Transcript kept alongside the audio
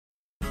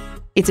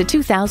It's a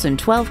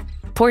 2012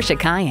 Porsche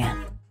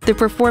Cayenne. The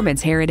performance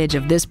heritage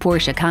of this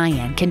Porsche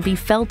Cayenne can be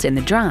felt in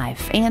the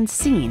drive and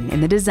seen in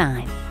the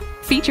design.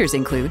 Features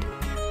include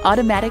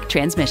automatic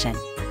transmission,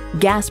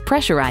 gas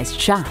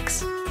pressurized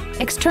shocks,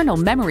 external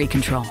memory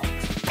control,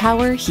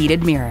 power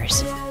heated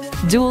mirrors,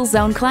 dual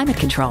zone climate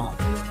control,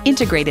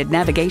 integrated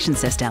navigation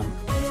system,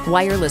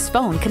 wireless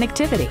phone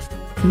connectivity,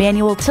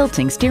 manual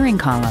tilting steering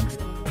column,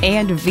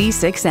 and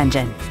V6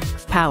 engine.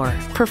 Power,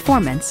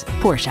 performance,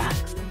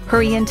 Porsche.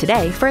 Hurry in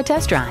today for a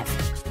test drive.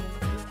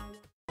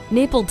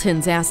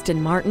 Napleton's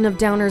Aston Martin of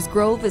Downers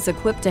Grove is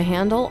equipped to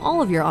handle all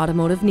of your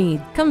automotive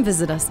need. Come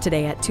visit us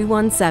today at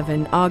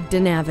 217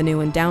 Ogden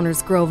Avenue in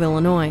Downers Grove,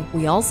 Illinois.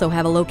 We also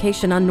have a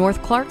location on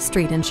North Clark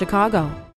Street in Chicago.